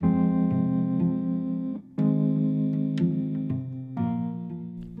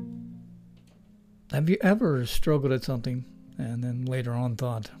Have you ever struggled at something and then later on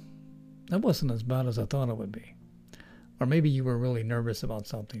thought, that wasn't as bad as I thought it would be? Or maybe you were really nervous about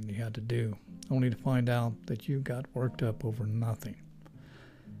something you had to do, only to find out that you got worked up over nothing.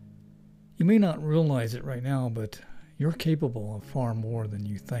 You may not realize it right now, but you're capable of far more than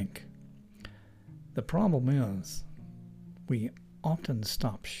you think. The problem is, we often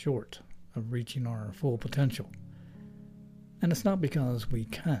stop short of reaching our full potential. And it's not because we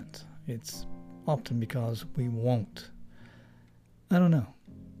can't, it's often because we won't. I don't know.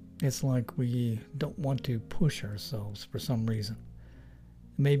 It's like we don't want to push ourselves for some reason.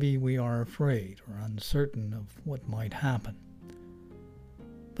 Maybe we are afraid or uncertain of what might happen.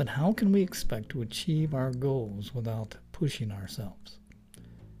 But how can we expect to achieve our goals without pushing ourselves?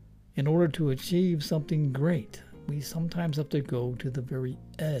 In order to achieve something great, we sometimes have to go to the very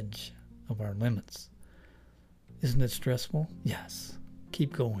edge of our limits. Isn't it stressful? Yes.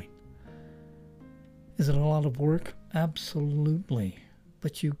 Keep going. Is it a lot of work? Absolutely.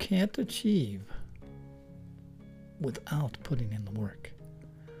 But you can't achieve without putting in the work.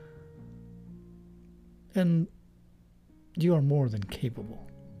 And you are more than capable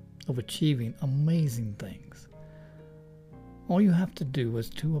of achieving amazing things. All you have to do is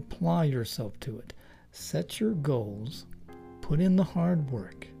to apply yourself to it. Set your goals, put in the hard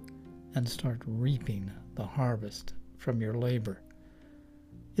work, and start reaping the harvest from your labor.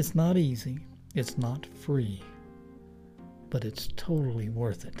 It's not easy, it's not free, but it's totally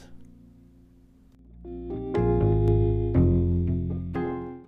worth it.